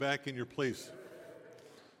back in your place.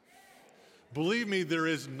 Believe me, there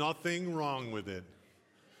is nothing wrong with it,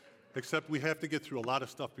 except we have to get through a lot of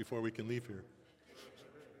stuff before we can leave here.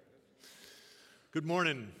 Good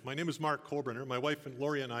morning. My name is Mark Kobrenner. My wife and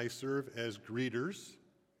Lori and I serve as greeters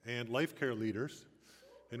and life care leaders.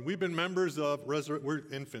 And we've been members of we're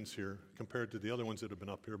infants here compared to the other ones that have been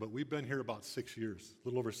up here, but we've been here about 6 years, a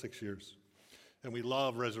little over 6 years. And we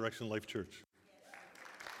love Resurrection Life Church.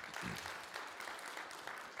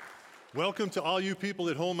 Welcome to all you people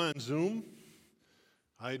at home on Zoom.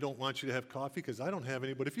 I don't want you to have coffee because I don't have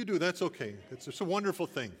any, but if you do, that's okay. It's a wonderful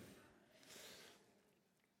thing.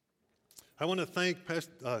 I want to thank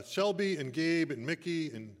Shelby and Gabe and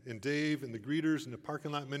Mickey and Dave and the greeters and the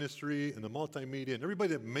parking lot ministry and the multimedia and everybody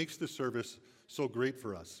that makes the service so great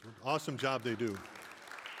for us. Awesome job they do.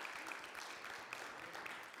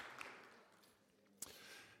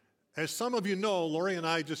 As some of you know, Lori and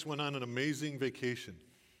I just went on an amazing vacation.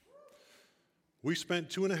 We spent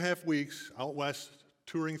 2.5 weeks out west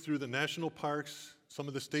touring through the national parks, some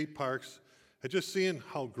of the state parks, and just seeing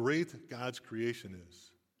how great God's creation is.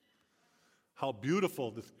 How beautiful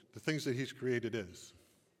the things that He's created is.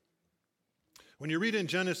 When you read in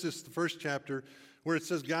Genesis, the first chapter, where it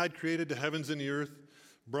says God created the heavens and the earth,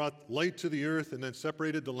 brought light to the earth, and then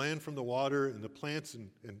separated the land from the water, and the plants and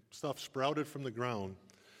stuff sprouted from the ground,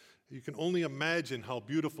 you can only imagine how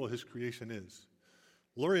beautiful His creation is.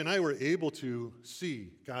 Lori and I were able to see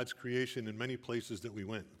God's creation in many places that we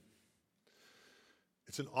went.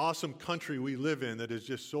 It's an awesome country we live in that is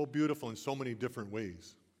just so beautiful in so many different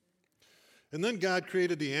ways. And then God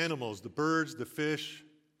created the animals, the birds, the fish,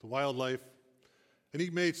 the wildlife, and He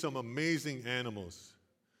made some amazing animals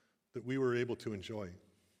that we were able to enjoy.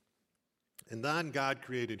 And then God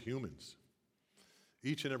created humans,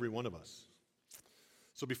 each and every one of us.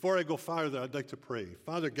 So before I go farther, I'd like to pray.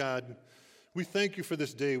 Father God, we thank You for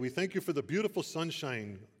this day. We thank You for the beautiful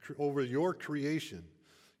sunshine over Your creation,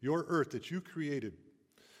 Your earth that You created.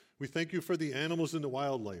 We thank You for the animals and the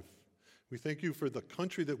wildlife. We thank You for the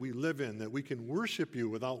country that we live in, that we can worship You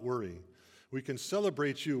without worry. We can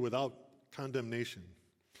celebrate You without condemnation.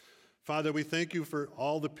 Father, we thank You for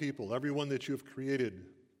all the people, everyone that You have created,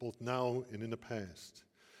 both now and in the past.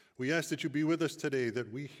 We ask that You be with us today,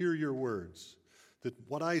 that we hear Your words, that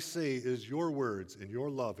what I say is Your words and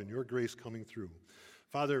Your love and Your grace coming through.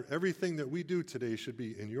 Father, everything that we do today should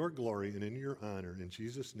be in Your glory and in Your honor. In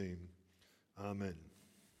Jesus' name, amen.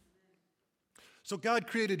 So God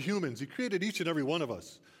created humans. He created each and every one of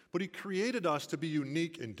us, but He created us to be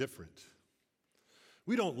unique and different.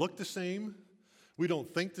 We don't look the same. We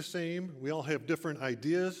don't think the same. We all have different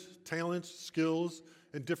ideas, talents, skills,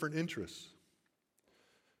 and different interests.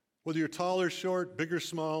 Whether you're tall or short, big or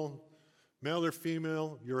small, male or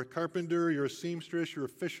female, you're a carpenter, you're a seamstress, you're a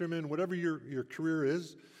fisherman, whatever your career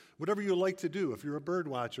is, whatever you like to do, if you're a bird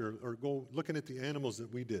watcher or go looking at the animals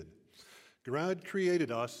that we did. God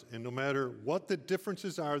created us, and no matter what the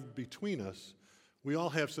differences are between us, we all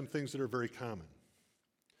have some things that are very common.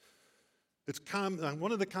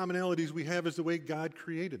 One of the commonalities we have is the way God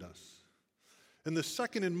created us. And the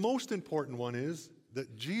second and most important one is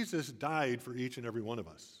that Jesus died for each and every one of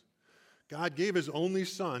us. God gave His only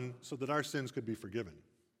Son so that our sins could be forgiven.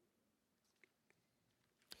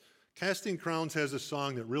 Casting Crowns has a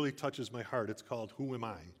song that really touches my heart. It's called Who Am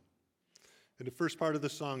I? And the first part of the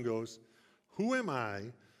song goes, Who am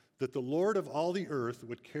I that the Lord of all the earth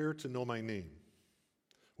would care to know my name,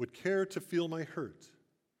 would care to feel my hurt?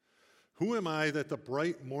 Who am I that the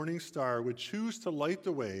bright morning star would choose to light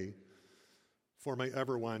the way for my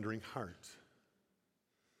ever-wandering heart?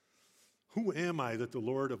 Who am I that the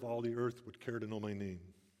Lord of all the earth would care to know my name?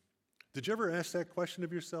 Did you ever ask that question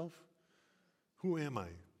of yourself? Who am I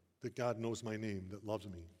that God knows my name, that loves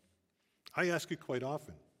me? I ask it quite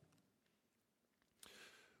often.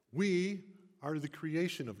 We are the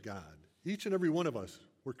creation of God. Each and every one of us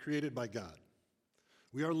were created by God.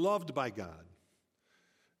 We are loved by God.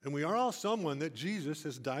 And we are all someone that Jesus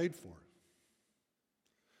has died for.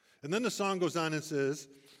 And then the song goes on and says,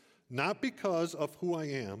 not because of who I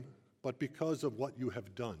am, but because of what you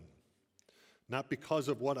have done. Not because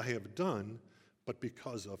of what I have done, but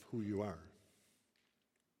because of who you are.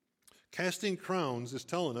 Casting Crowns is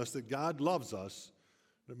telling us that God loves us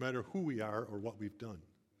no matter who we are or what we've done.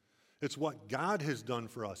 It's what God has done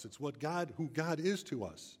for us. It's who God is to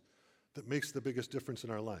us that makes the biggest difference in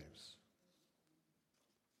our lives.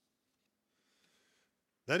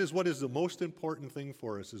 That is what is the most important thing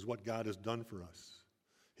for us, is what God has done for us.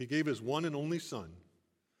 He gave His one and only Son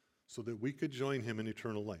so that we could join Him in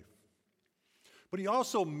eternal life. But He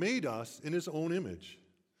also made us in His own image.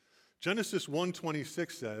 Genesis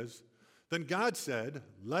 1:26 says Then God said,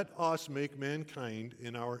 let us make mankind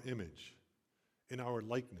in our image, in our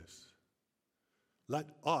likeness. Let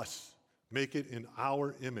us make it in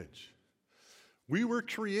our image. We were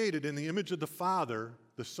created in the image of the Father,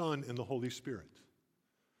 the Son, and the Holy Spirit.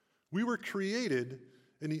 We were created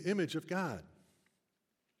in the image of God.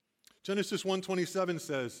 Genesis 1:27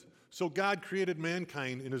 says, so God created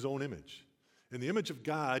mankind in his own image. In the image of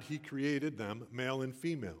God, he created them, male and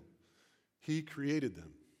female. He created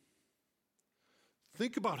them.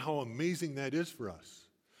 Think about how amazing that is for us.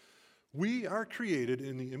 We are created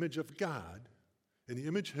in the image of God, in the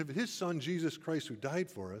image of his Son, Jesus Christ, who died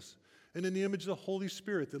for us, and in the image of the Holy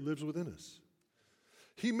Spirit that lives within us.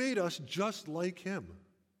 He made us just like him.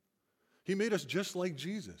 He made us just like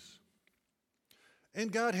Jesus.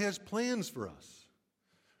 And God has plans for us.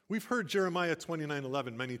 We've heard Jeremiah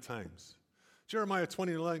 29:11 many times. Jeremiah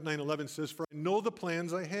 29:11 says, for I know the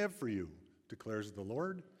plans I have for you, declares the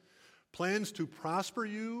Lord. Plans to prosper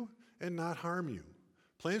you and not harm you.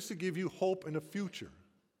 Plans to give you hope and a future.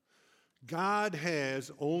 God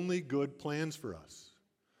has only good plans for us.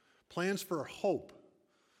 Plans for hope,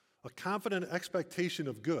 a confident expectation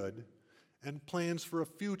of good, and plans for a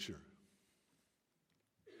future.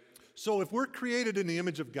 So if we're created in the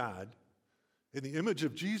image of God, in the image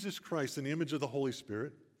of Jesus Christ, in the image of the Holy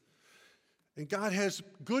Spirit, and God has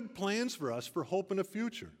good plans for us for hope and a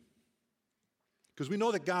future, because we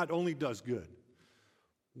know that God only does good,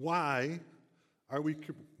 why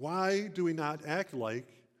do we not act like,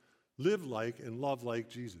 live like, and love like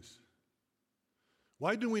Jesus?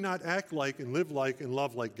 Why do we not act like and live like and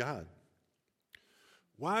love like God?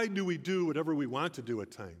 Why do we do whatever we want to do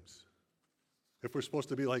at times if we're supposed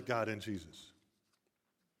to be like God and Jesus?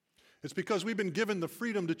 It's because we've been given the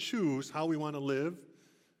freedom to choose how we want to live,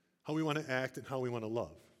 how we want to act, and how we want to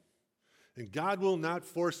love. And God will not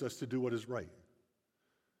force us to do what is right.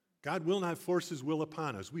 God will not force his will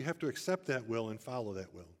upon us. We have to accept that will and follow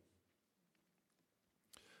that will.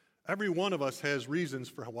 Every one of us has reasons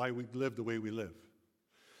for why we live the way we live.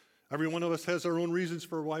 Every one of us has our own reasons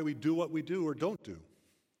for why we do what we do or don't do.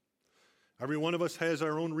 Every one of us has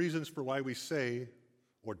our own reasons for why we say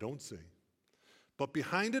or don't say. But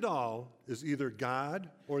behind it all is either God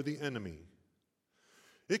or the enemy.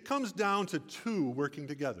 It comes down to two working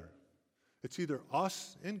together. It's either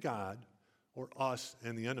us and God or us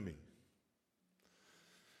and the enemy.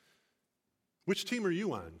 Which team are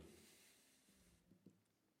you on?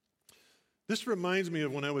 This reminds me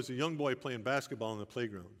of when I was a young boy playing basketball in the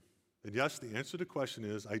playground. And yes, the answer to the question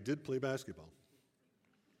is I did play basketball.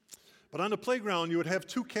 But on the playground, you would have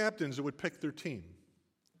two captains that would pick their team.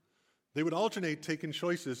 They would alternate taking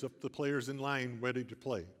choices of the players in line ready to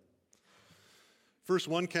play. First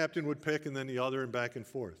one captain would pick and then the other and back and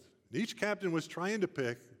forth. And each captain was trying to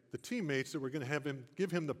pick the teammates that were going to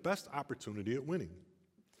give him the best opportunity at winning.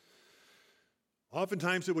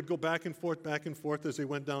 Oftentimes it would go back and forth as they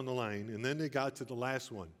went down the line, and then they got to the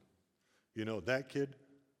last one. You know, that kid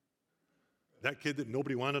that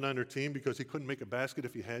nobody wanted on their team because he couldn't make a basket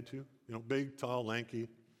if he had to. You know, big, tall, lanky,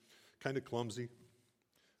 kind of clumsy.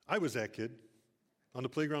 I was that kid on the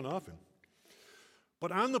playground often.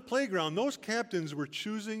 But on the playground, those captains were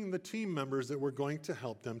choosing the team members that were going to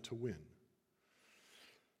help them to win.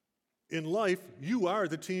 In life, you are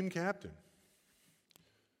the team captain.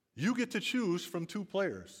 You get to choose from two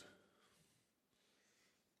players.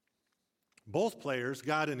 Both players,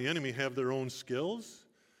 God and the enemy, have their own skills,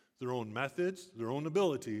 their own methods, their own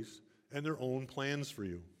abilities, and their own plans for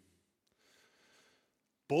you.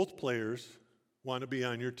 Both players want to be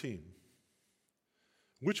on your team.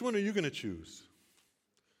 Which one are you going to choose?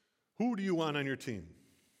 Who do you want on your team?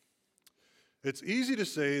 It's easy to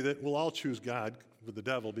say that we'll all choose God with the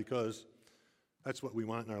devil because that's what we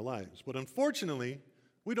want in our lives. But unfortunately,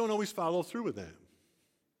 we don't always follow through with that.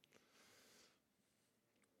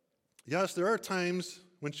 Yes, there are times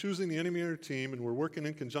when choosing the enemy on our team and we're working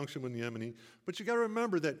in conjunction with the enemy, but you got to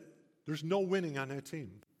remember that there's no winning on that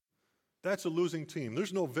team. That's a losing team.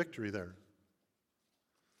 There's no victory there.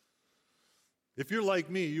 If you're like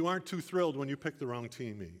me, you aren't too thrilled when you pick the wrong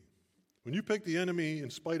team. When you pick the enemy,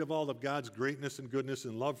 in spite of all of God's greatness and goodness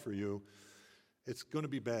and love for you, it's going to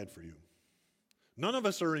be bad for you. None of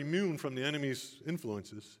us are immune from the enemy's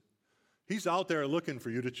influences. He's out there looking for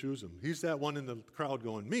you to choose him. He's that one in the crowd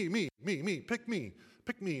going, me, pick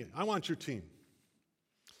me, I want your team.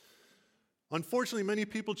 Unfortunately, many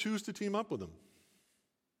people choose to team up with him.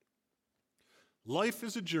 Life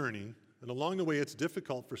is a journey, and along the way it's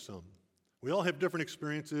difficult for some. We all have different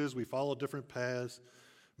experiences, we follow different paths.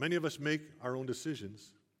 Many of us make our own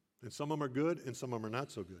decisions, and some of them are good and some of them are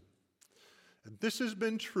not so good. And this has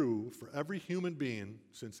been true for every human being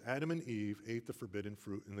since Adam and Eve ate the forbidden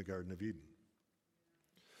fruit in the Garden of Eden.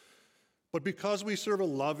 But because we serve a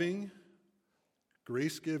loving,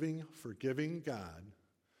 grace-giving, forgiving God,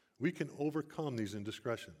 we can overcome these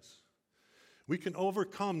indiscretions. We can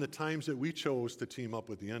overcome the times that we chose to team up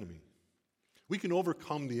with the enemy. We can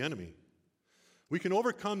overcome the enemy. We can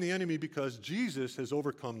overcome the enemy because Jesus has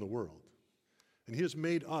overcome the world, and he has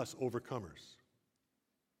made us overcomers.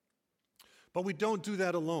 But we don't do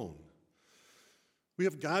that alone. We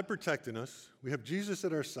have God protecting us, we have Jesus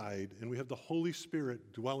at our side, and we have the Holy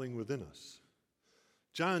Spirit dwelling within us.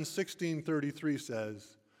 John 16:33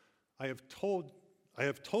 says, I have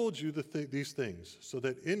told you these things so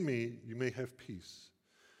that in me you may have peace.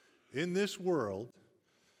 In this world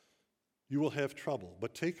you will have trouble,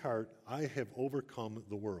 but take heart, I have overcome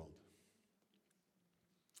the world.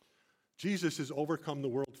 Jesus has overcome the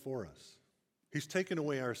world for us. He's taken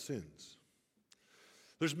away our sins.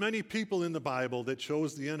 There's many people in the Bible that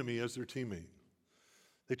chose the enemy as their teammate.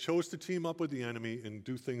 They chose to team up with the enemy and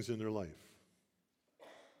do things in their life.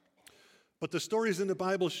 But the stories in the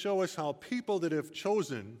Bible show us how people that have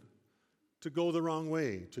chosen to go the wrong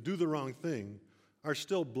way, to do the wrong thing, are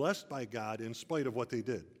still blessed by God in spite of what they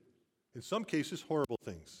did. In some cases, horrible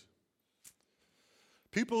things.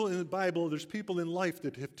 People in the Bible, there's people in life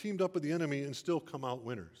that have teamed up with the enemy and still come out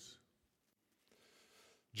winners.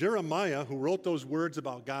 Jeremiah, who wrote those words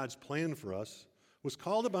about God's plan for us, was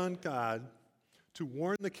called upon God to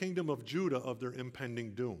warn the kingdom of Judah of their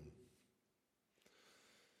impending doom.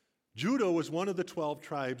 Judah was one of the 12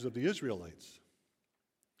 tribes of the Israelites.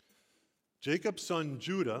 Jacob's son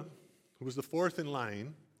Judah, who was the fourth in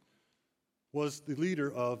line, was the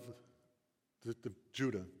leader of the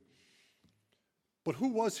Judah. But who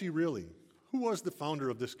was he really? Who was the founder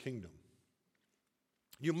of this kingdom?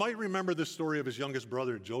 You might remember the story of his youngest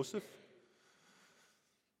brother, Joseph.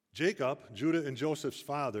 Jacob, Judah and Joseph's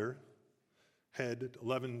father, had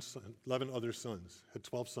 11 other sons, had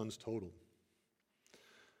 12 sons total.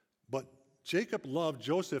 But Jacob loved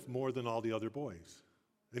Joseph more than all the other boys.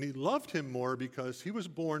 And he loved him more because he was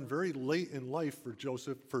born very late in life for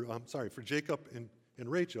Jacob and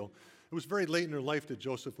Rachel. It was very late in their life that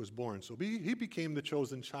Joseph was born, so he became the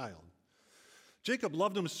chosen child. Jacob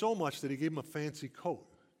loved him so much that he gave him a fancy coat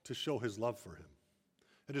to show his love for him.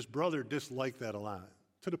 And his brother disliked that a lot,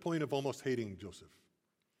 to the point of almost hating Joseph.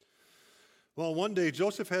 Well, one day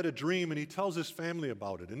Joseph had a dream and he tells his family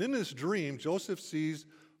about it. And in this dream, Joseph sees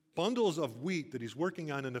bundles of wheat that he's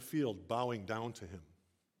working on in the field bowing down to him.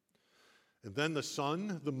 And then the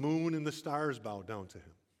sun, the moon, and the stars bow down to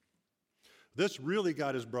him. This really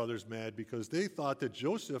got his brothers mad because they thought that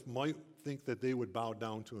Joseph might think that they would bow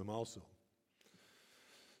down to him also.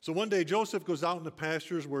 So one day Joseph goes out in the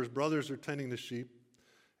pastures where his brothers are tending the sheep,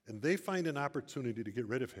 and they find an opportunity to get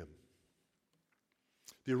rid of him.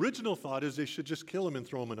 The original thought is they should just kill him and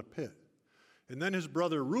throw him in a pit. And then his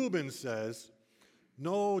brother Reuben says,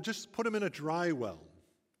 no, just put him in a dry well.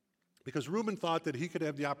 Because Reuben thought that he could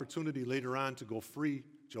have the opportunity later on to go free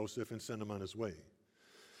Joseph and send him on his way.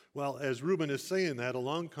 Well, as Reuben is saying that,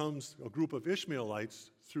 along comes a group of Ishmaelites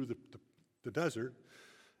through the desert,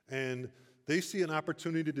 and they see an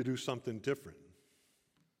opportunity to do something different.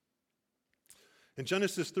 In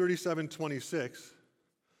Genesis 37:26,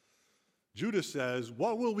 Judah says,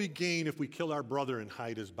 what will we gain if we kill our brother and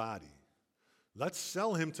hide his body? Let's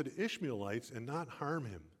sell him to the Ishmaelites and not harm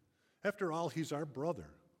him. After all, he's our brother.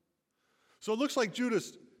 So it looks like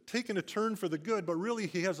Judah's taken a turn for the good, but really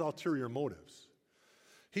he has ulterior motives.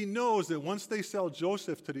 He knows that once they sell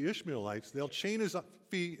Joseph to the Ishmaelites, they'll chain his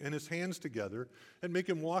feet and his hands together and make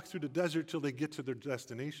him walk through the desert till they get to their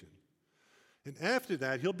destination. And after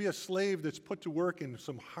that, he'll be a slave that's put to work in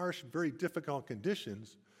some harsh, very difficult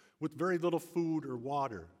conditions with very little food or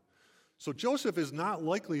water. So Joseph is not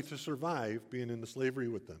likely to survive being in the slavery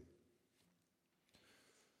with them.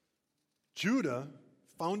 Judah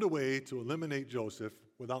found a way to eliminate Joseph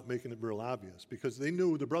without making it real obvious, because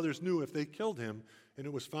the brothers knew if they killed him and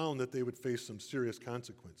it was found that they would face some serious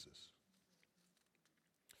consequences.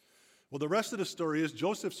 Well, the rest of the story is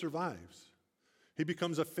Joseph survives. He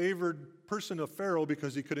becomes a favored person of Pharaoh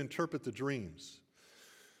because he could interpret the dreams.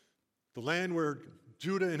 The land where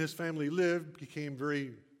Judah and his family lived became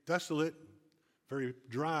very desolate, very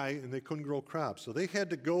dry, and they couldn't grow crops. So they had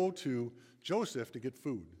to go to Joseph to get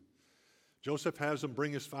food. Joseph has them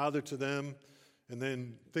bring his father to them, and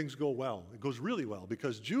then things go well. It goes really well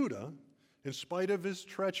because Judah, in spite of his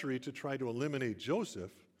treachery to try to eliminate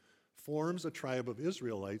Joseph, forms a tribe of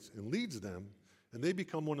Israelites and leads them, and they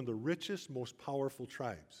become one of the richest, most powerful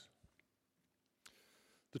tribes.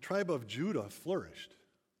 The tribe of Judah flourished.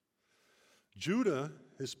 Judah,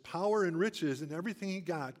 his power and riches and everything he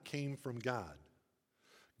got came from God.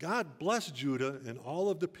 God blessed Judah and all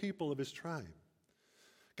of the people of his tribe.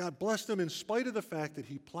 God blessed him in spite of the fact that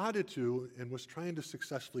he plotted to and was trying to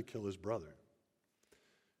successfully kill his brother.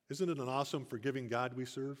 Isn't it an awesome, forgiving God we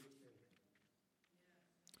serve?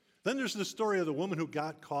 Then there's the story of the woman who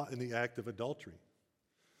got caught in the act of adultery.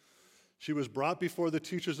 She was brought before the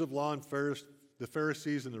teachers of law and the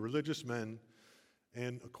Pharisees and the religious men,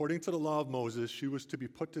 and according to the law of Moses, she was to be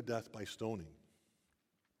put to death by stoning.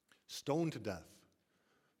 Stoned to death.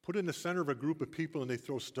 Put in the center of a group of people and they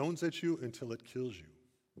throw stones at you until it kills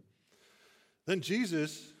you. Then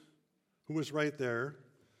Jesus, who was right there,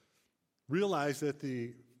 realized that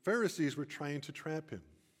the Pharisees were trying to trap him.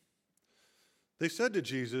 They said to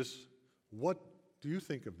Jesus, "What do you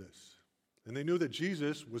think of this?" And they knew that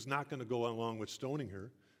Jesus was not going to go along with stoning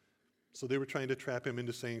her, so they were trying to trap him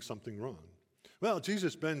into saying something wrong. Well,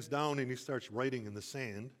 Jesus bends down and he starts writing in the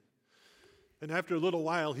sand. And after a little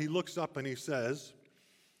while, he looks up and he says,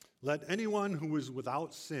 "Let anyone who is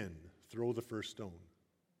without sin throw the first stone."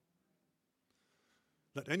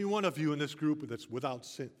 Let any one of you in this group that's without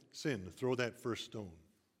sin throw that first stone.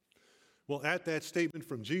 Well, at that statement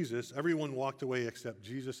from Jesus, everyone walked away except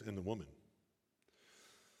Jesus and the woman.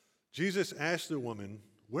 Jesus asked the woman,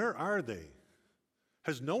 "Where are they?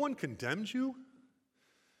 Has no one condemned you?"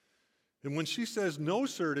 And when she says, "No,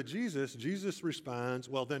 sir," to Jesus, Jesus responds,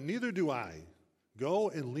 "Well, then neither do I. Go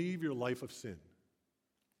and leave your life of sin."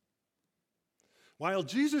 While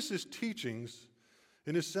Jesus' teachings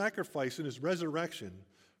and his sacrifice and his resurrection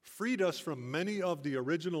freed us from many of the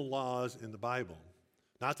original laws in the Bible,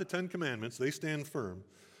 not the Ten Commandments, they stand firm,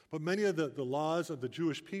 but many of the laws of the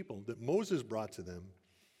Jewish people that Moses brought to them,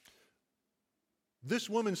 this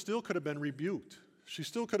woman still could have been rebuked. She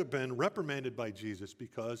still could have been reprimanded by Jesus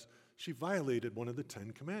because she violated one of the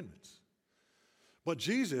Ten Commandments. But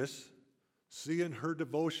Jesus, seeing her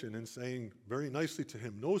devotion and saying very nicely to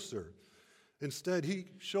him, "No, sir," instead,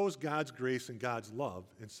 he shows God's grace and God's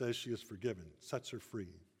love and says she is forgiven, sets her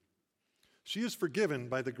free. She is forgiven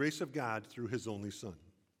by the grace of God through his only Son,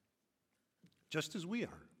 just as we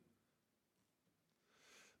are.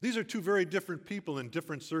 These are two very different people in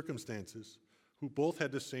different circumstances who both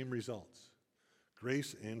had the same results,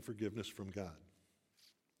 grace and forgiveness from God.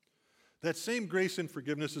 That same grace and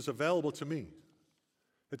forgiveness is available to me.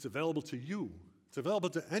 It's available to you. It's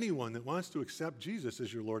available to anyone that wants to accept Jesus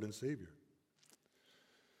as your Lord and Savior.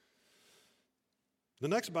 The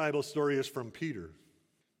next Bible story is from Peter,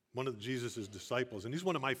 one of Jesus' disciples, and he's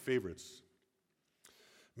one of my favorites.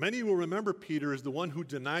 Many will remember Peter as the one who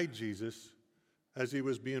denied Jesus as he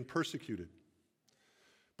was being persecuted.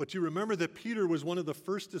 But you remember that Peter was one of the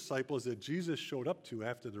first disciples that Jesus showed up to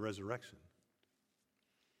after the resurrection.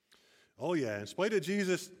 Oh yeah, in spite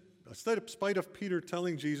of Peter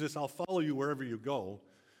telling Jesus, "I'll follow you wherever you go,"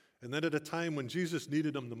 and then at a time when Jesus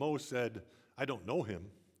needed him the most said, "I don't know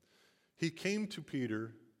him," he came to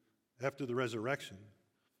Peter after the resurrection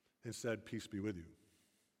and said, "Peace be with you."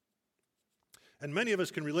 And many of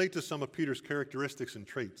us can relate to some of Peter's characteristics and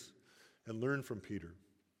traits and learn from Peter.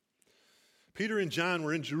 Peter and John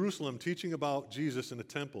were in Jerusalem teaching about Jesus in the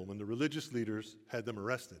temple when the religious leaders had them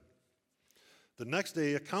arrested. The next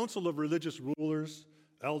day, a council of religious rulers,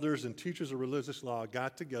 elders, and teachers of religious law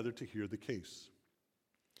got together to hear the case.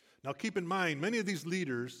 Now keep in mind, many of these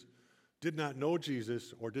leaders did not know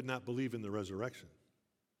Jesus or did not believe in the resurrection.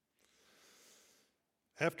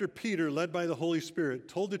 After Peter, led by the Holy Spirit,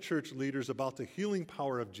 told the church leaders about the healing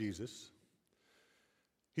power of Jesus,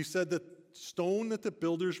 he said that stone that the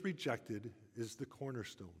builders rejected is the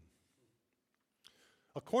cornerstone.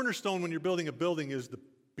 A cornerstone, when you're building a building, is the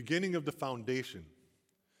beginning of the foundation.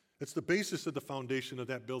 It's the basis of the foundation of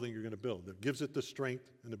that building you're going to build that gives it the strength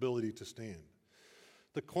and ability to stand.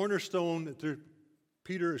 The cornerstone that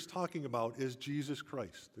Peter is talking about is Jesus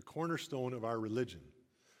Christ, the cornerstone of our religion,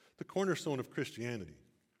 the cornerstone of Christianity.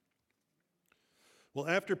 Well,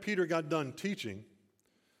 after Peter got done teaching,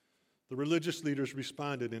 the religious leaders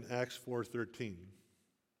responded in Acts 4:13.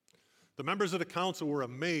 The members of the council were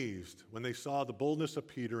amazed when they saw the boldness of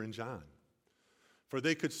Peter and John, for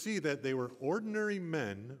they could see that they were ordinary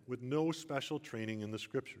men with no special training in the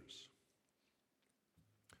Scriptures.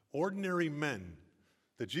 Ordinary men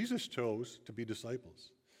that Jesus chose to be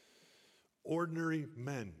disciples. Ordinary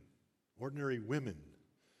men, ordinary women,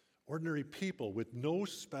 ordinary people with no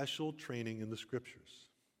special training in the Scriptures.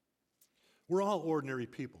 We're all ordinary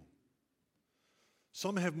people.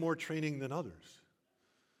 Some have more training than others.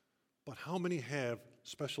 But how many have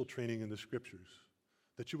special training in the Scriptures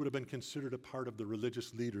that you would have been considered a part of the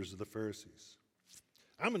religious leaders of the Pharisees?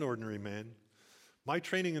 I'm an ordinary man, My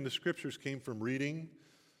training in the scriptures came from reading,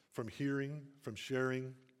 from hearing, from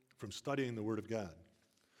sharing, from studying the Word of God.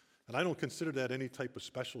 And I don't consider that any type of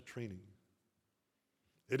special training.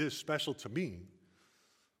 It is special to me,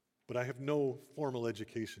 but I have no formal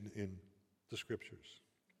education in the scriptures.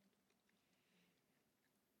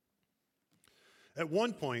 At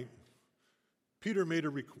one point,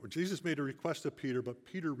 Jesus made a request of Peter, but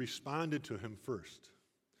Peter responded to him first.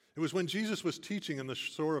 It was when Jesus was teaching on the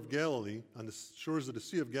shore of Galilee, on the shores of the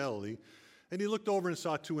Sea of Galilee, and he looked over and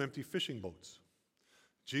saw two empty fishing boats.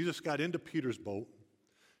 Jesus got into Peter's boat,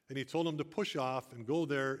 and he told him to push off and go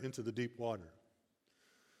there into the deep water.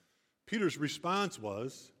 Peter's response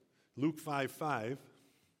was, Luke 5:5,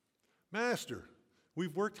 "Master,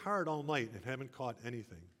 we've worked hard all night and haven't caught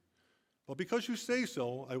anything. But because you say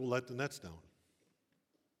so, I will let the nets down."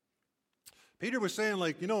 Peter was saying,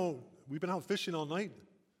 we've been out fishing all night.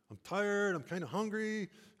 I'm tired, I'm kind of hungry,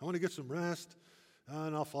 I want to get some rest,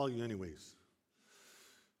 and I'll follow you anyways.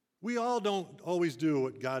 We all don't always do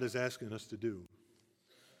what God is asking us to do.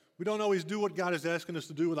 We don't always do what God is asking us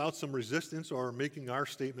to do without some resistance or making our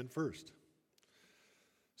statement first.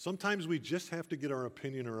 Sometimes we just have to get our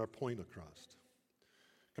opinion or our point across.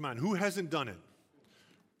 Come on, who hasn't done it?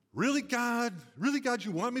 Really, God? Really, God,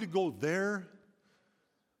 you want me to go there?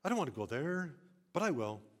 I don't want to go there, but I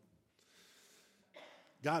will.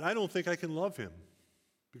 God, I don't think I can love him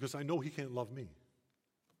because I know he can't love me.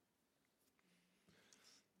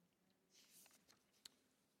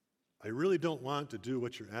 I really don't want to do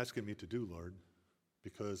what you're asking me to do, Lord,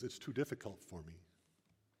 because it's too difficult for me.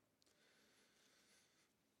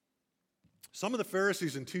 Some of the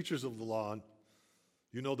Pharisees and teachers of the law,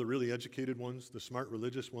 the really educated ones, the smart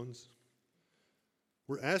religious ones,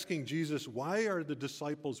 were asking Jesus, why are the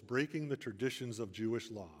disciples breaking the traditions of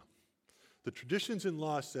Jewish law? The traditions in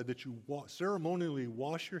law said that you ceremonially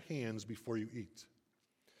wash your hands before you eat.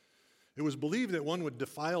 It was believed that one would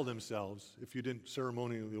defile themselves if you didn't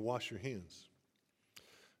ceremonially wash your hands.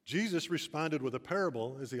 Jesus responded with a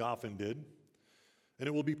parable, as he often did, and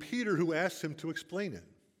it will be Peter who asks him to explain it.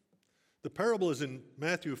 The parable is in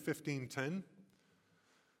Matthew 15:10.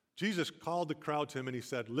 Jesus called the crowd to him and he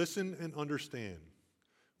said, "Listen and understand.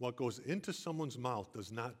 What goes into someone's mouth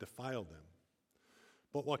does not defile them.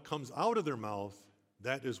 But what comes out of their mouth,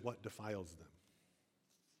 that is what defiles them."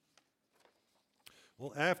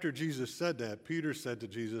 Well, after Jesus said that, Peter said to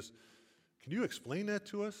Jesus, "Can you explain that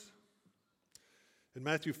to us?" In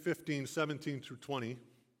Matthew 15:17-20,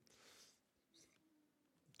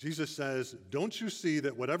 Jesus says, "Don't you see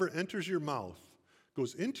that whatever enters your mouth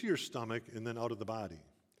goes into your stomach and then out of the body?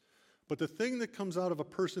 But the thing that comes out of a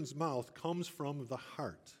person's mouth comes from the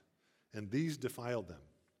heart, and these defile them.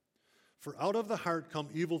 For out of the heart come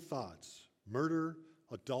evil thoughts, murder,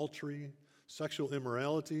 adultery, sexual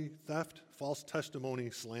immorality, theft, false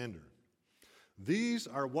testimony, slander. These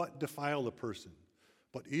are what defile a person,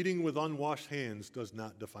 but eating with unwashed hands does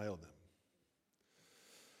not defile them."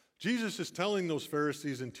 Jesus is telling those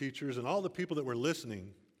Pharisees and teachers and all the people that were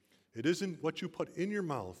listening, it isn't what you put in your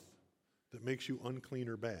mouth that makes you unclean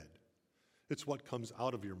or bad. It's what comes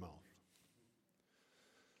out of your mouth.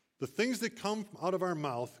 The things that come out of our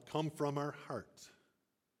mouth come from our heart,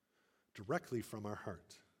 directly from our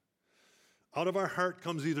heart. Out of our heart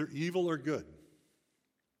comes either evil or good.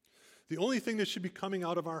 The only thing that should be coming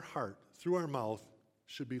out of our heart through our mouth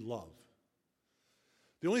should be love.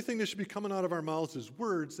 The only thing that should be coming out of our mouths is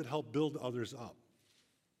words that help build others up.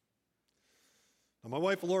 Now, my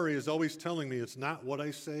wife Lori is always telling me it's not what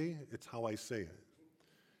I say, it's how I say it.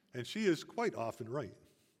 And she is quite often right.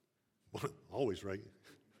 Always right.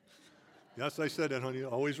 Yes, I said that, honey,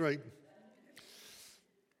 always right.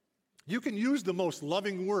 You can use the most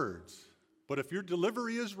loving words, but if your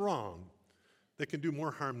delivery is wrong, they can do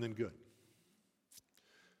more harm than good.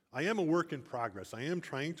 I am a work in progress. I am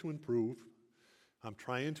trying to improve. I'm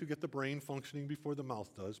trying to get the brain functioning before the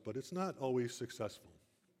mouth does, but it's not always successful.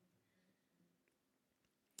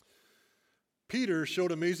 Peter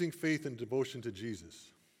showed amazing faith and devotion to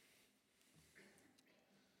Jesus.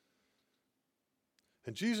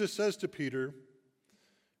 And Jesus says to Peter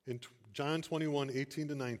in John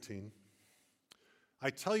 21:18-19, "I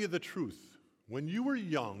tell you the truth, when you were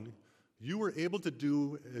young, you were able to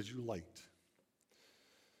do as you liked.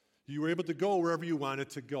 You were able to go wherever you wanted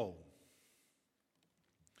to go.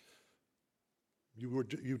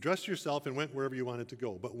 You dressed yourself and went wherever you wanted to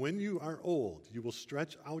go. But when you are old, you will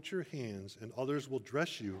stretch out your hands and others will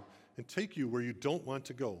dress you and take you where you don't want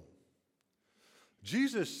to go."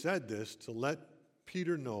 Jesus said this to let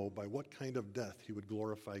Peter know by what kind of death he would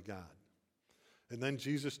glorify God. And then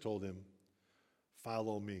Jesus told him,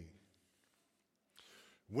 "Follow me."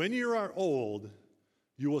 When you are old,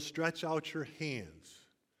 you will stretch out your hands,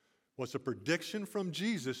 was a prediction from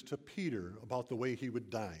Jesus to Peter about the way he would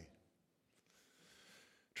die.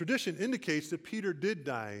 Tradition indicates that Peter did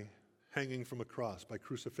die hanging from a cross by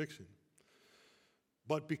crucifixion.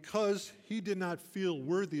 But because he did not feel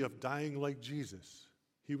worthy of dying like Jesus,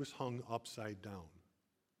 he was hung upside down.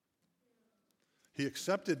 He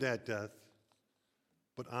accepted that death,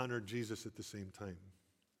 but honored Jesus at the same time.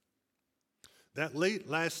 That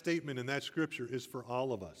last statement in that scripture is for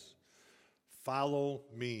all of us. Follow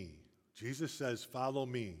me. Jesus says, follow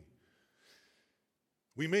me.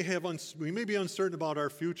 We may be uncertain about our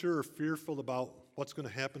future or fearful about what's going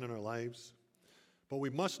to happen in our lives, but we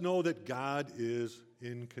must know that God is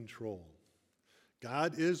in control.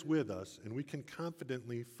 God is with us, and we can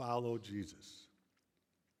confidently follow Jesus.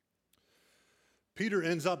 Peter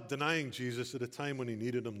ends up denying Jesus at a time when he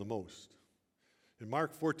needed him the most. In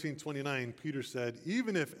Mark 14:29, Peter said,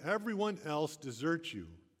 "Even if everyone else deserts you,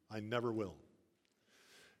 I never will."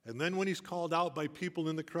 And then when he's called out by people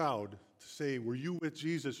in the crowd to say, "Were you with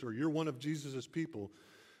Jesus?" or "You're one of Jesus' people,"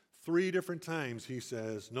 3 different times he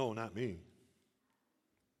says, "No, not me."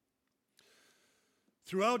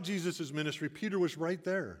 Throughout Jesus' ministry, Peter was right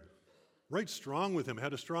there, right strong with him,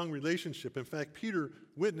 had a strong relationship. In fact, Peter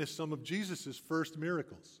witnessed some of Jesus' first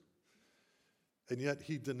miracles. And yet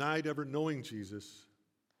he denied ever knowing Jesus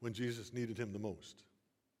when Jesus needed him the most.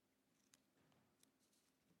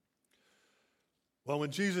 Well,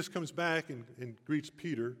 when Jesus comes back and greets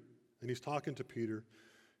Peter, and he's talking to Peter,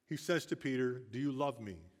 he says to Peter, "Do you love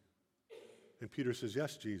me?" And Peter says,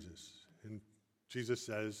 "Yes, Jesus." And Jesus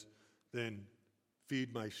says, "Then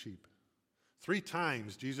feed my sheep." 3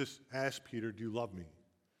 times Jesus asked Peter, "Do you love me?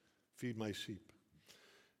 Feed my sheep."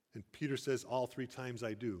 And Peter says, "All 3 times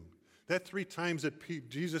I do." That 3 times that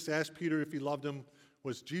Jesus asked Peter if he loved him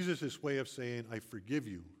was Jesus' way of saying, "I forgive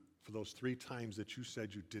you for those 3 times that you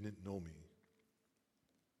said you didn't know me."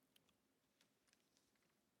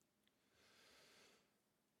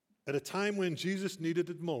 At a time when Jesus needed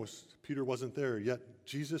it most, Peter wasn't there, yet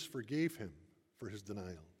Jesus forgave him for his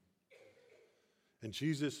denial. And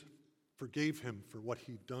Jesus forgave him for what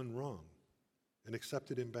he'd done wrong and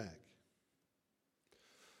accepted him back.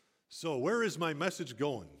 So, where is my message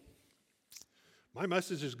going? My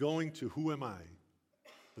message is going to "Who Am I?"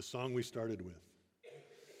 the song we started with.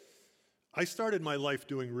 I started my life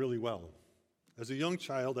doing really well. As a young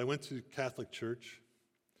child, I went to Catholic church,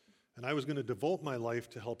 and I was going to devote my life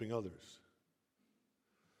to helping others.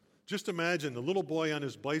 Just imagine the little boy on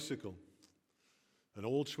his bicycle, an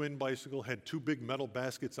old Schwinn bicycle, had 2 big metal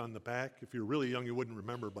baskets on the back. If you're really young, you wouldn't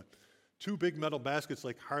remember, but 2 big metal baskets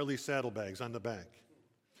like Harley saddlebags on the back.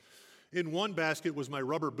 In one basket was my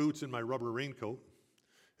rubber boots and my rubber raincoat,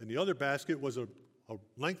 and the other basket was a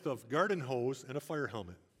length of garden hose and a fire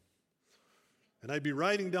helmet. And I'd be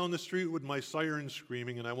riding down the street with my siren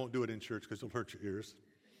screaming, and I won't do it in church because it'll hurt your ears,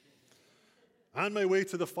 on my way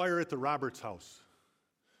to the fire at the Roberts house.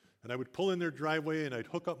 And I would pull in their driveway, and I'd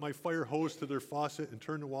hook up my fire hose to their faucet and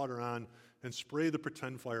turn the water on and spray the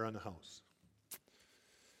pretend fire on the house.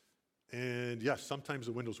 And yes, sometimes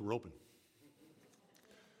the windows were open.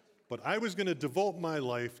 But I was going to devote my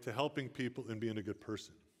life to helping people and being a good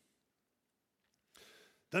person.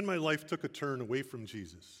 Then my life took a turn away from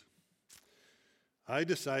Jesus. I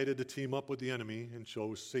decided to team up with the enemy and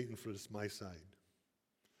chose Satan for my side.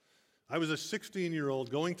 I was a 16-year-old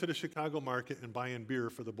going to the Chicago market and buying beer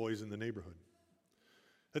for the boys in the neighborhood.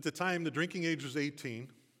 At the time, the drinking age was 18.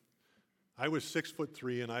 I was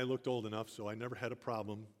 6'3", and I looked old enough, so I never had a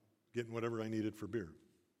problem getting whatever I needed for beer.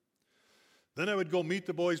 Then I would go meet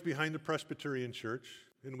the boys behind the Presbyterian church,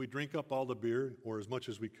 and we'd drink up all the beer, or as much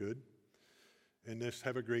as we could, and just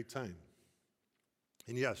have a great time.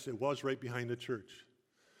 And yes, it was right behind the church.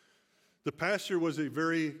 The pastor was a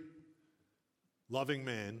very loving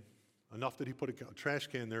man, enough that he put a trash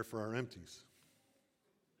can there for our empties.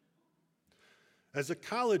 As a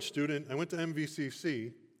college student, I went to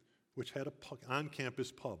MVCC, which had an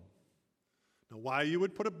on-campus pub. Now, why you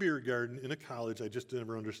would put a beer garden in a college, I just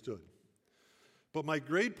never understood. But my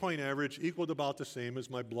grade point average equaled about the same as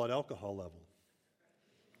my blood alcohol level.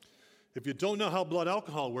 If you don't know how blood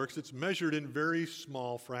alcohol works, it's measured in very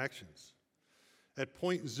small fractions. At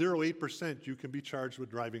 0.08%, you can be charged with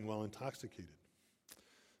driving while intoxicated.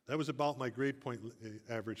 That was about my grade point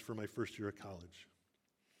average for my first year of college.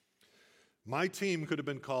 My team could have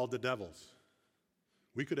been called the Devils.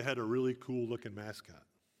 We could have had a really cool-looking mascot.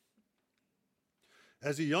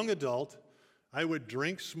 As a young adult, I would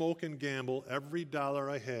drink, smoke, and gamble every dollar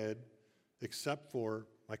I had except for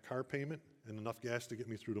my car payment and enough gas to get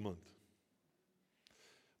me through the month.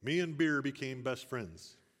 Me and beer became best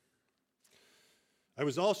friends. I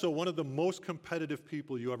was also one of the most competitive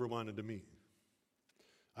people you ever wanted to meet.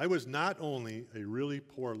 I was not only a really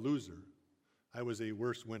poor loser, I was a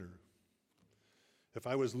worse winner. If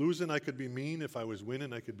I was losing, I could be mean. If I was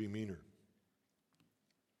winning, I could be meaner.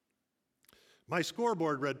 My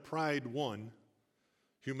scoreboard read pride 1,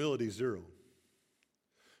 humility 0.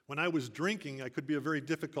 When I was drinking, I could be a very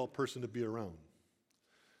difficult person to be around.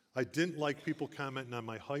 I didn't like people commenting on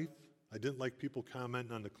my height. I didn't like people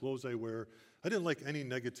commenting on the clothes I wear. I didn't like any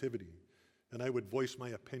negativity, and I would voice my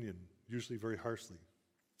opinion, usually very harshly.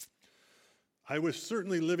 I was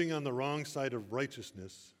certainly living on the wrong side of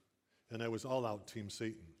righteousness, and I was all out Team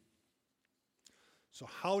Satan. So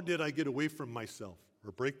how did I get away from myself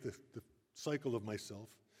or break the cycle of myself?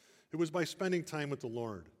 It was by spending time with the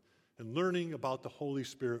Lord and learning about the Holy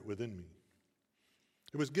Spirit within me.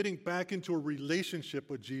 It was getting back into a relationship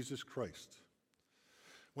with Jesus Christ.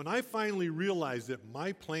 When I finally realized that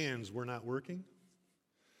my plans were not working,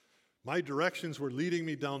 my directions were leading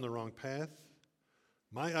me down the wrong path,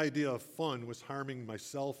 my idea of fun was harming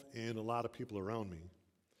myself and a lot of people around me,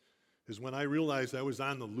 is when I realized I was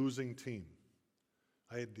on the losing team.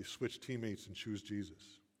 I had to switch teammates and choose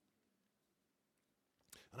Jesus.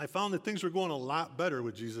 And I found that things were going a lot better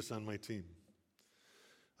with Jesus on my team.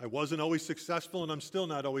 I wasn't always successful, and I'm still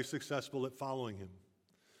not always successful at following him.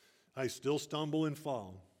 I still stumble and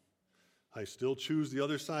fall. I still choose the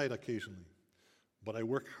other side occasionally, but I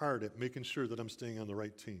work hard at making sure that I'm staying on the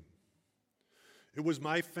right team. It was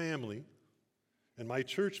my family and my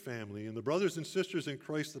church family and the brothers and sisters in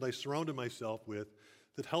Christ that I surrounded myself with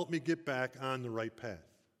that helped me get back on the right path.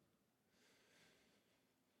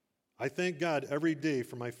 I thank God every day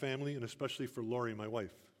for my family and especially for Lori, my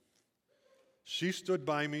wife. She stood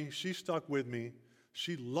by me, she stuck with me,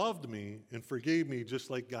 she loved me and forgave me just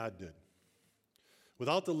like God did.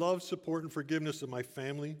 Without the love, support, and forgiveness of my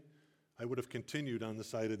family, I would have continued on the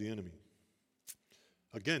side of the enemy.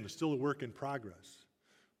 Again, it's still a work in progress,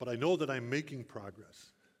 but I know that I'm making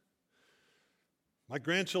progress. My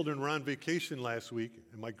grandchildren were on vacation last week,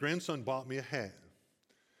 and my grandson bought me a hat.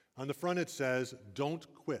 On the front it says,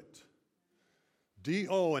 "Don't quit."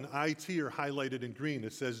 D-O and I-T are highlighted in green.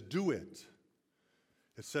 It says, "Do it."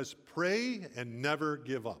 It says, "Pray and never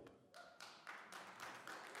give up."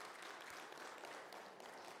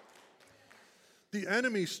 The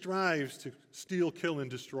enemy strives to steal, kill,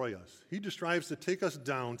 and destroy us. He strives to take us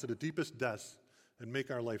down to the deepest depths and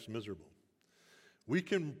make our lives miserable. We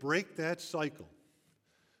can break that cycle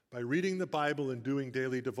by reading the Bible and doing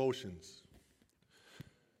daily devotions.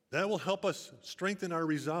 That will help us strengthen our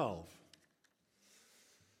resolve.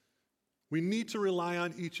 We need to rely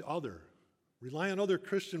on each other, rely on other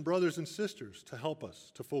Christian brothers and sisters to help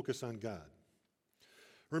us to focus on God.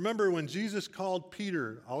 Remember when Jesus called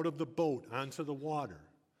Peter out of the boat onto the water,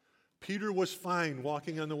 Peter was fine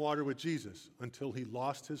walking on the water with Jesus until he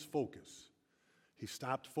lost his focus. He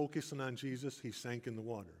stopped focusing on Jesus, he sank in the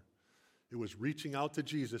water. It was reaching out to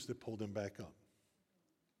Jesus that pulled him back up.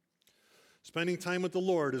 Spending time with the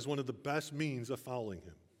Lord is one of the best means of following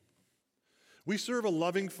him. We serve a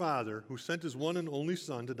loving Father who sent his one and only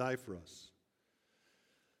Son to die for us.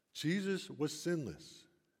 Jesus was sinless,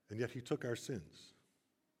 and yet he took our sins.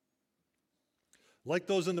 Like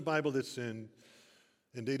those in the Bible that sinned,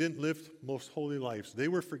 and they didn't live most holy lives, they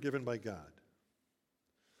were forgiven by God.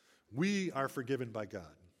 We are forgiven by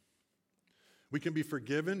God. We can be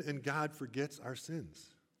forgiven, and God forgets our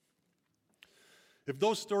sins. If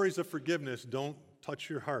those stories of forgiveness don't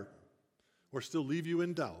touch your heart or still leave you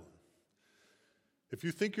in doubt, if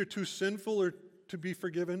you think you're too sinful or to be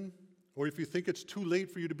forgiven, or if you think it's too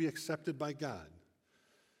late for you to be accepted by God,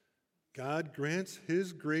 God grants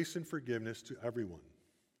his grace and forgiveness to everyone.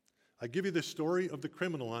 I give you the story of the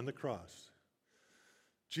criminal on the cross.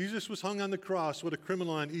 Jesus was hung on the cross with a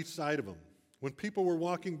criminal on each side of him. When people were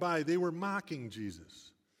walking by, they were mocking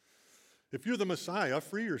Jesus. If you're the Messiah,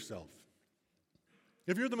 free yourself.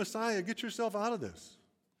 If you're the Messiah, get yourself out of this.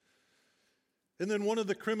 And then one of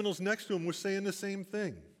the criminals next to him was saying the same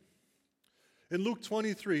thing. In Luke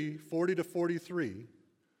 23, 40 to 43,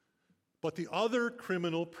 but the other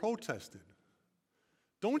criminal protested.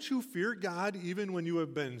 Don't you fear God even when you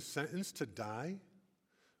have been sentenced to die?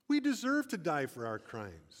 We deserve to die for our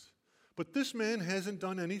crimes, but this man hasn't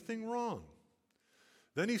done anything wrong.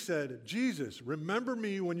 Then he said, Jesus, remember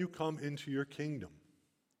me when you come into your kingdom.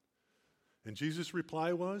 And Jesus'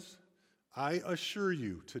 reply was, I assure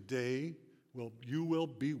you, today you will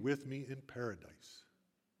be with me in paradise.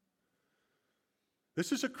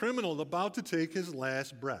 This is a criminal about to take his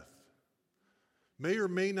last breath. May or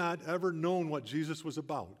may not ever known what Jesus was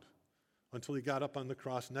about until he got up on the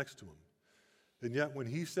cross next to him. And yet when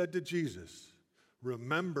he said to Jesus,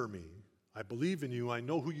 Remember me. I believe in you. I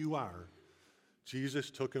know who you are. Jesus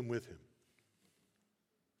took him with him.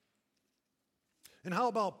 And how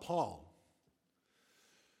about Paul?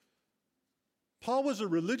 Paul was a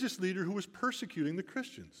religious leader who was persecuting the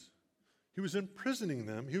Christians. He was imprisoning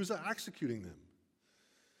them. He was executing them.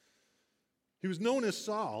 He was known as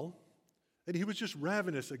Saul, and he was just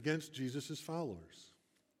ravenous against Jesus' followers.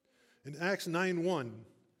 In Acts 9:1,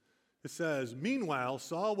 it says, "Meanwhile,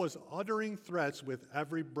 Saul was uttering threats with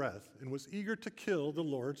every breath and was eager to kill the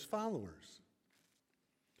Lord's followers."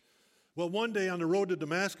 Well, one day on the road to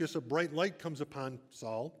Damascus, a bright light comes upon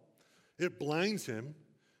Saul. It blinds him,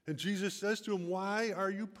 and Jesus says to him, "Why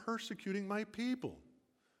are you persecuting my people?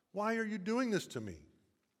 Why are you doing this to me?"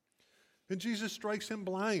 And Jesus strikes him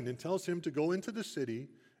blind and tells him to go into the city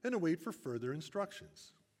and await for further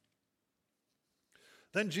instructions.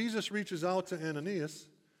 Then Jesus reaches out to Ananias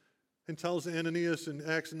and tells Ananias in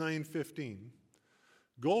Acts 9:15,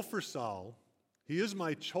 "Go for Saul. He is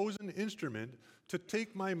my chosen instrument to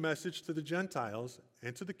take my message to the Gentiles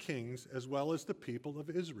and to the kings as well as the people of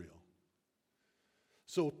Israel."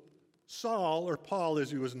 So Saul, or Paul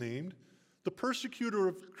as he was named, the persecutor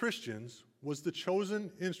of Christians, was the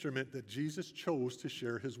chosen instrument that Jesus chose to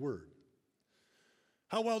share his word.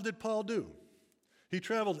 How well did Paul do? He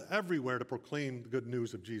traveled everywhere to proclaim the good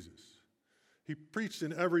news of Jesus. He preached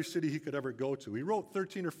in every city he could ever go to. He wrote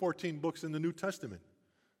 13 or 14 books in the New Testament.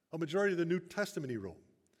 A majority of the New Testament he wrote.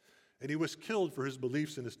 And he was killed for his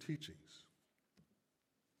beliefs and his teachings.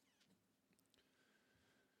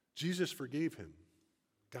 Jesus forgave him.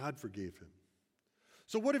 God forgave him.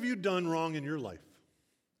 So what have you done wrong in your life?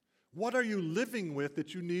 What are you living with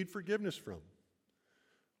that you need forgiveness from?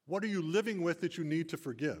 What are you living with that you need to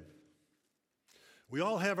forgive? We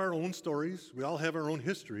all have our own stories. We all have our own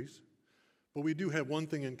histories. But we do have one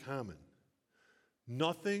thing in common.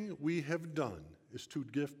 Nothing we have done is too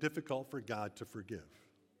difficult for God to forgive.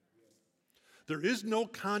 There is no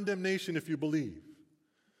condemnation if you believe.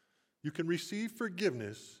 You can receive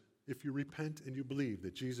forgiveness if you repent and you believe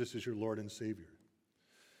that Jesus is your Lord and Savior.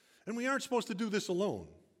 And we aren't supposed to do this alone.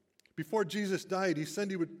 Before Jesus died, he said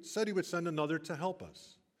he would send another to help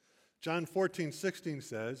us. John 14:16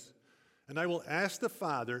 says, "And I will ask the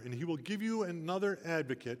Father, and he will give you another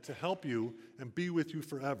advocate to help you and be with you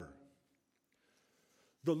forever."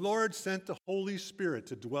 The Lord sent the Holy Spirit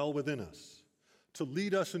to dwell within us, to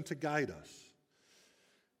lead us and to guide us.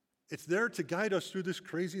 It's there to guide us through this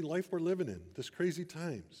crazy life we're living in, this crazy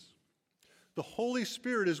times. The Holy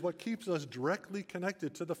Spirit is what keeps us directly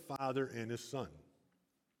connected to the Father and his Son.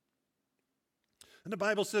 And the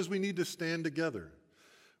Bible says we need to stand together.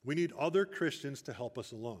 We need other Christians to help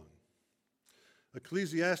us along.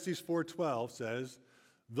 Ecclesiastes 4:12 says,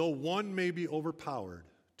 "Though one may be overpowered,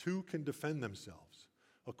 two can defend themselves.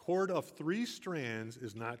 A cord of 3 strands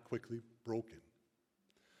is not quickly broken."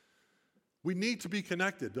 We need to be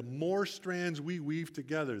connected. The more strands we weave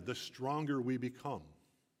together, the stronger we become.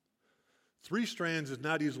 3 strands is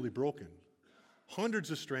not easily broken. Hundreds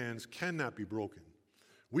of strands cannot be broken.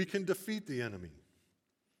 We can defeat the enemy.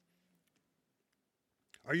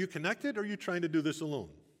 Are you connected, or are you trying to do this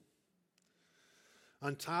alone?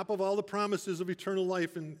 On top of all the promises of eternal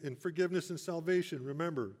life and forgiveness and salvation,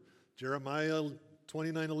 remember, Jeremiah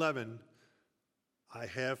 29:11, "I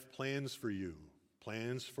have plans for you,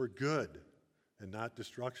 plans for good and not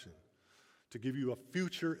destruction, to give you a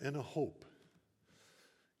future and a hope."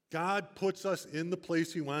 God puts us in the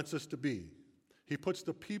place he wants us to be. He puts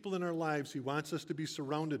the people in our lives he wants us to be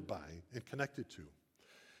surrounded by and connected to.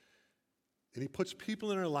 And he puts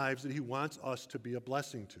people in our lives that he wants us to be a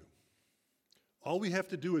blessing to. All we have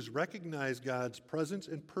to do is recognize God's presence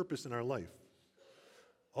and purpose in our life.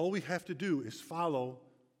 All we have to do is follow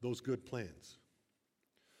those good plans.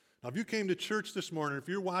 Now, if you came to church this morning, if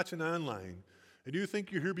you're watching online, and you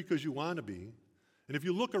think you're here because you want to be, and if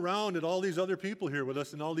you look around at all these other people here with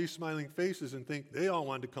us and all these smiling faces and think they all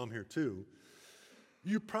wanted to come here too,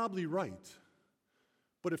 you're probably right.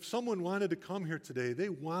 But if someone wanted to come here today, they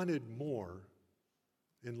wanted more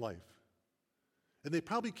in life. And they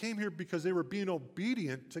probably came here because they were being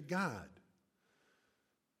obedient to God.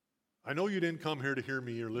 I know you didn't come here to hear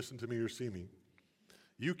me or listen to me or see me.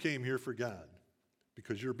 You came here for God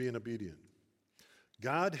because you're being obedient.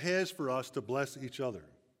 God has for us to bless each other.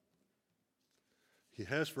 He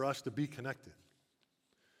has for us to be connected.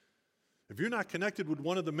 If you're not connected with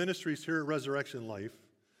one of the ministries here at Resurrection Life,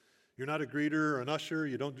 you're not a greeter or an usher,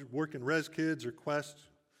 you don't work in Res Kids or Quest,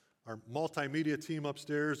 our multimedia team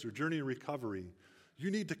upstairs, or Journey to Recovery, you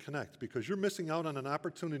need to connect because you're missing out on an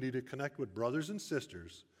opportunity to connect with brothers and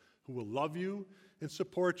sisters who will love you and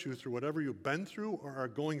support you through whatever you've been through or are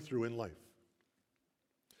going through in life.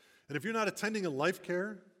 And if you're not attending a Life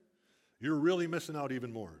Care, you're really missing out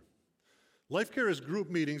even more. Life Care is group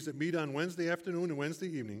meetings that meet on Wednesday afternoon and Wednesday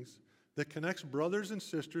evenings that connects brothers and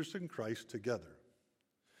sisters in Christ together.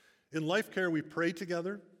 In Life Care, we pray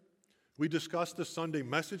together, we discuss the Sunday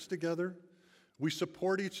message together, we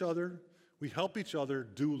support each other, we help each other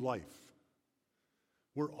do life.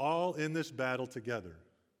 We're all in this battle together.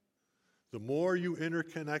 The more you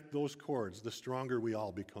interconnect those cords, the stronger we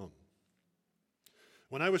all become.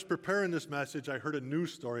 When I was preparing this message, I heard a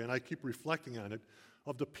news story, and I keep reflecting on it,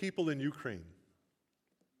 of the people in Ukraine.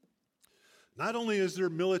 Not only is their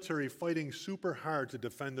military fighting super hard to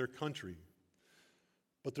defend their country,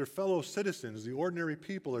 but their fellow citizens, the ordinary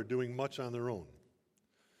people, are doing much on their own.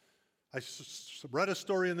 I read a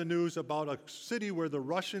story in the news about a city where the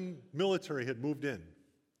Russian military had moved in.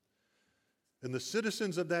 And the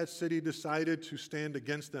citizens of that city decided to stand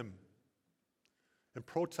against them and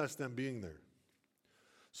protest them being there.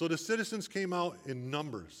 So the citizens came out in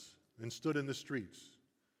numbers and stood in the streets,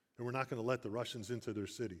 and were not going to let the Russians into their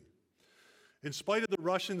city. In spite of the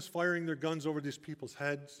Russians firing their guns over these people's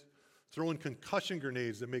heads, throwing concussion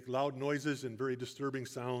grenades that make loud noises and very disturbing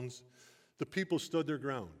sounds, the people stood their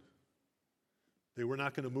ground. They were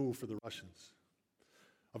not going to move for the Russians.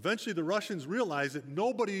 Eventually, the Russians realized that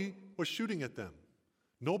nobody was shooting at them.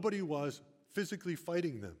 Nobody was physically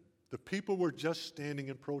fighting them. The people were just standing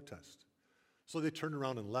in protest. So they turned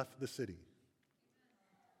around and left the city.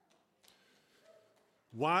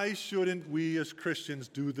 Why shouldn't we as Christians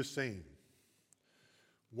do the same?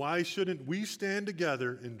 Why shouldn't we stand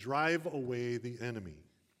together and drive away the enemy?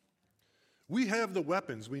 We have the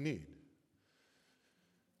weapons we need.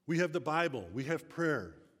 We have the Bible, we have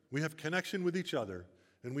prayer, we have connection with each other,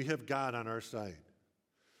 and we have God on our side.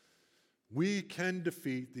 We can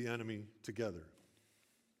defeat the enemy together.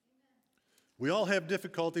 We all have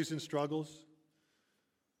difficulties and struggles.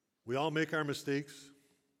 We all make our mistakes.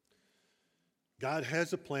 God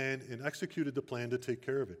has a plan and executed the plan to take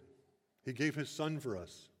care of it. He gave his son for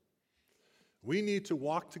us. We need to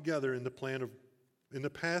walk together in the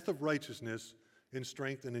path of righteousness in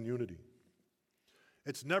strength and in unity.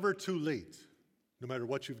 It's never too late, no matter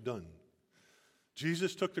what you've done.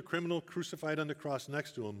 Jesus took the criminal crucified on the cross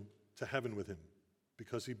next to him to heaven with him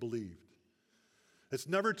because he believed. It's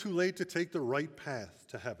never too late to take the right path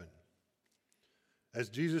to heaven. As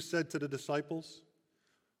Jesus said to the disciples,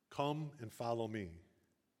 "Come and follow me."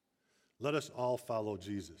 Let us all follow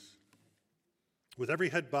Jesus. With every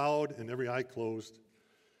head bowed and every eye closed,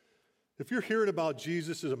 if you're hearing about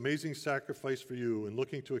Jesus' amazing sacrifice for you and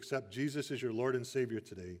looking to accept Jesus as your Lord and Savior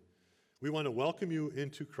today, we want to welcome you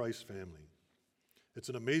into Christ's family. It's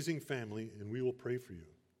an amazing family, and we will pray for you.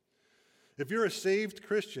 If you're a saved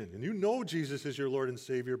Christian and you know Jesus is your Lord and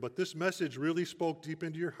Savior, but this message really spoke deep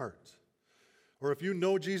into your heart, or if you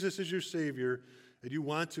know Jesus is your Savior and you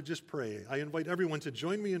want to just pray, I invite everyone to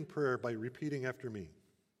join me in prayer by repeating after me.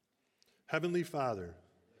 Heavenly Father,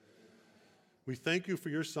 we thank you for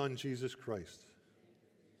your Son, Jesus Christ.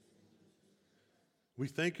 We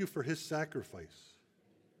thank you for his sacrifice,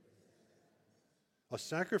 a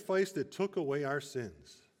sacrifice that took away our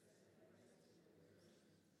sins.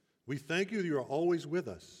 We thank you that you are always with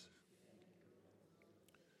us,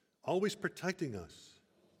 always protecting us,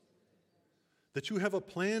 that you have a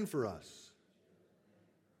plan for us,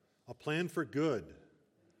 a plan for good,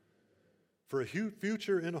 for a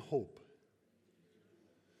future and a hope.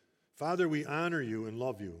 Father, we honor you and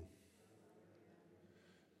love you.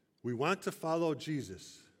 We want to follow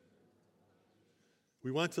Jesus.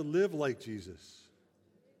 We want to live like Jesus.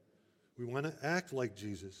 We want to act like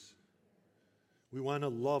Jesus. We want to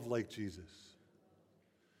love like Jesus.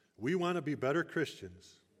 We want to be better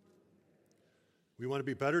Christians. We want to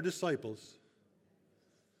be better disciples.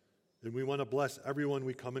 And we want to bless everyone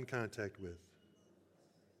we come in contact with.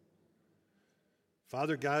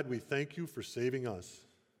 Father God, we thank you for saving us.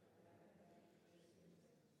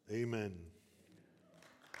 Amen.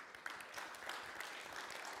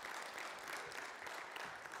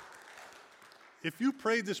 If you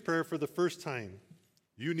prayed this prayer for the first time,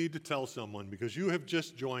 you need to tell someone because you have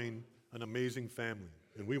just joined an amazing family,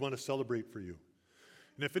 and we want to celebrate for you.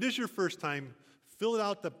 And if it is your first time, fill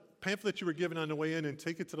out the pamphlet you were given on the way in and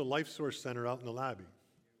take it to the Life Source Center out in the lobby.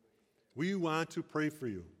 We want to pray for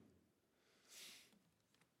you.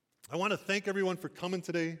 I want to thank everyone for coming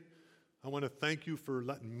today. I want to thank you for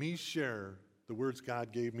letting me share the words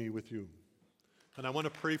God gave me with you. And I want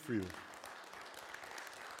to pray for you.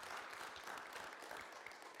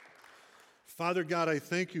 Father God, I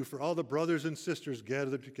thank you for all the brothers and sisters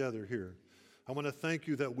gathered together here. I want to thank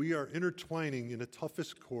you that we are intertwining in the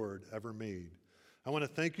toughest cord ever made. I want to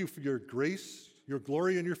thank you for your grace, your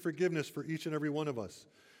glory and your forgiveness for each and every one of us.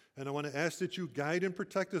 And I want to ask that you guide and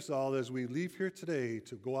protect us all as we leave here today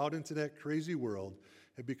to go out into that crazy world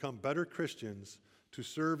and become better Christians to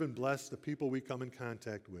serve and bless the people we come in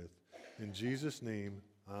contact with. In Jesus' name,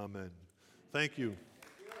 amen. Thank you.